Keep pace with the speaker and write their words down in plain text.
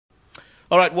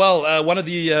All right, well, one of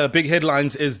the big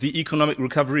headlines is the economic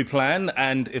recovery plan.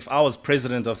 And if I was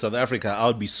president of South Africa, I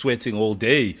would be sweating all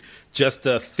day just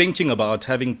thinking about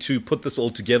having to put this all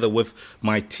together with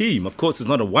my team. Of course, it's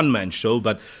not a one-man show,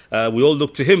 but we all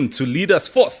look to him to lead us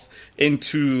forth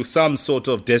into some sort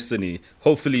of destiny,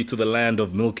 hopefully to the land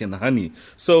of milk and honey.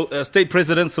 So State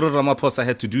President Cyril Ramaphosa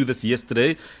had to do this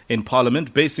yesterday in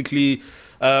Parliament, basically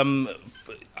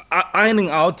ironing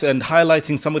out and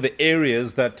highlighting some of the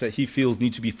areas that he feels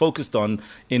need to be focused on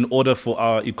in order for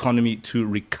our economy to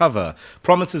recover.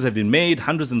 Promises have been made,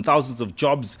 hundreds and thousands of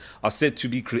jobs are said to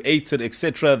be created,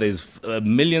 etc. There's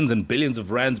millions and billions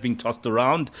of rands being tossed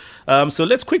around. So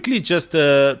let's quickly just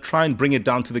try and bring it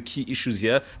down to the key issues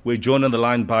here. We're joined on the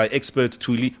line by expert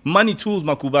Thuli. Money Tools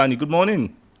Magubane, good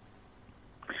morning.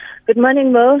 Good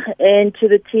morning, Mo, and to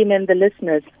the team and the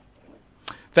listeners.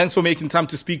 Thanks for making time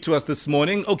to speak to us this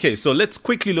morning. Okay, so let's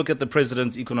quickly look at the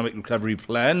President's Economic Recovery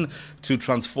Plan to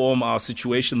transform our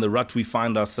situation, the rut we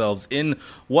find ourselves in.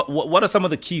 What are some of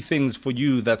the key things for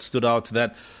you that stood out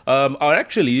that are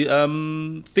actually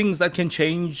things that can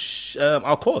change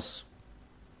our course?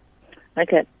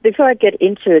 Okay, before I get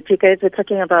into it, you guys were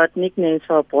talking about nicknames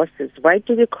for our bosses. Why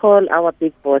do we call our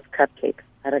big boss Cupcake?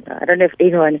 I don't know. I don't know if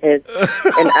anyone has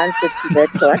an answer to that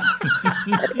one.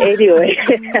 But anyway,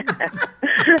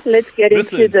 let's get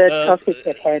into the topic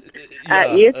at hand.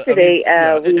 Yesterday,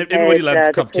 everybody loves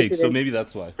cupcakes, so maybe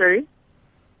that's why. Sorry?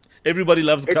 Everybody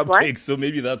loves cupcakes, what? so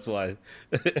maybe that's why.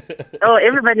 Oh,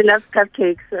 everybody loves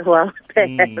cupcakes. Wow,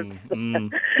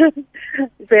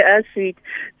 they are sweet.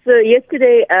 So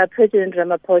yesterday, President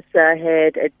Ramaphosa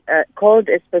had called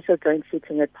a special joint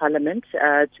sitting at Parliament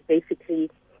to basically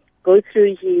go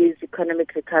through his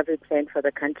economic recovery plan for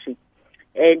the country.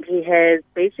 And he has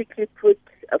basically put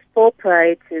 4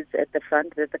 priorities at the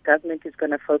front that the government is going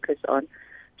to focus on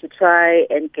to try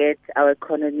and get our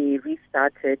economy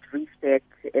restarted, reset,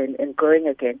 and growing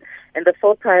again. And the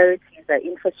 4 priorities are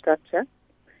infrastructure,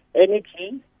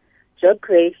 energy, job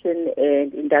creation,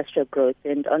 and industrial growth.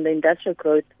 And on the industrial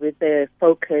growth, with a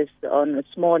focus on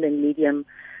small and medium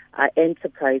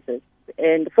enterprises.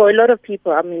 And for a lot of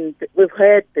people, I mean, we've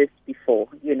heard this before,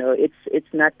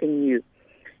 it's nothing new.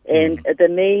 And the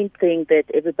main thing that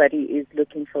everybody is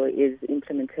looking for is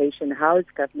implementation. How is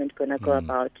government going to go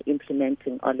about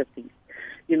implementing all of these?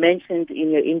 You mentioned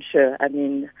in your intro, I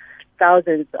mean,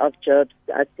 thousands of jobs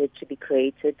are said to be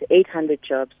created. 800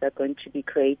 jobs are going to be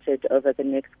created over the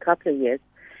next couple of years.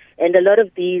 And a lot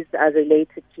of these are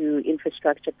related to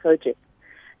infrastructure projects.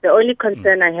 The only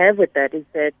concern I have with that is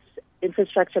that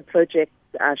infrastructure projects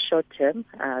are short-term,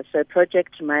 so a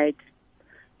project might,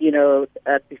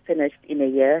 be finished in a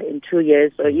year, in 2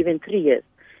 years, or even 3 years.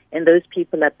 And those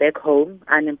people are back home,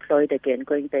 unemployed again,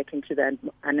 going back into the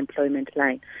unemployment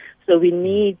line. So we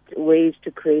need ways to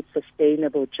create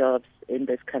sustainable jobs in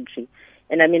this country.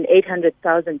 And I mean,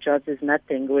 800,000 jobs is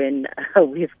nothing when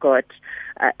we've got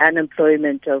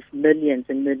unemployment of millions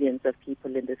and millions of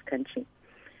people in this country.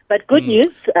 But good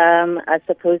news, I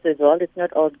suppose, as well. It's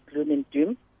not all gloom and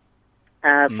doom.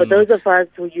 For those of us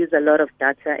who use a lot of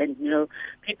data, and,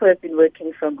 people have been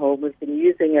working from home, we've been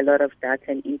using a lot of data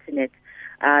and internet.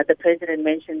 The president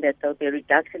mentioned that there'll be a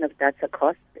reduction of data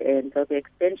costs and there'll be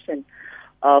extension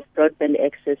of broadband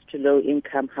access to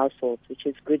low-income households, which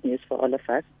is good news for all of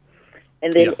us.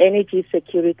 And then energy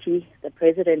security, the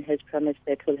president has promised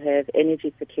that we'll have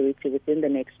energy security within the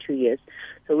next 2 years,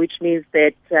 so which means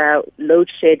that load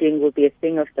shedding will be a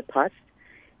thing of the past.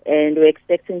 And we're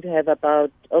expecting to have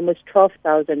about almost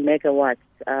 12,000 megawatts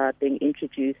being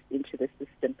introduced into the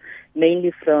system,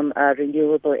 mainly from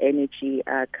renewable energy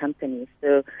companies.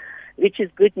 So, which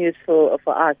is good news for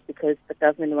us because the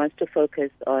government wants to focus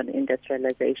on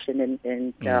industrialization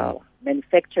and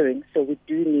manufacturing. So we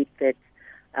do need that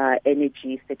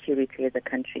energy security as a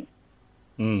country.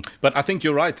 But I think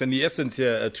you're right. And the essence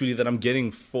here, Thuli, that I'm getting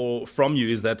from you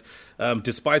is that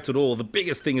despite it all, the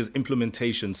biggest thing is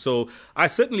implementation. So I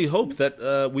certainly hope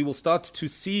that we will start to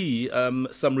see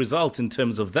some results in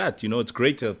terms of that. It's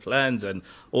great to have plans and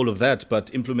all of that, but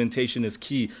implementation is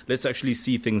key. Let's actually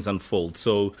see things unfold.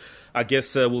 So I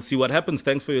guess we'll see what happens.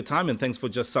 Thanks for your time and thanks for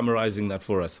just summarizing that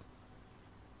for us.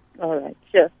 All right.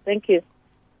 Sure. Thank you.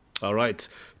 All right.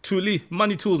 Thuli,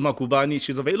 Money Tools Magubane.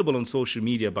 She's available on social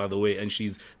media, by the way, and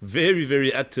she's very,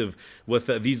 very active with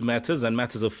these matters and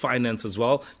matters of finance as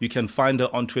well. You can find her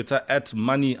on Twitter at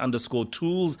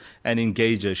money_tools and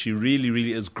engage her. She really,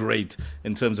 really is great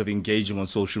in terms of engaging on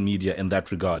social media in that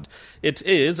regard. It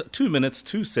is 2 minutes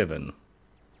to 7.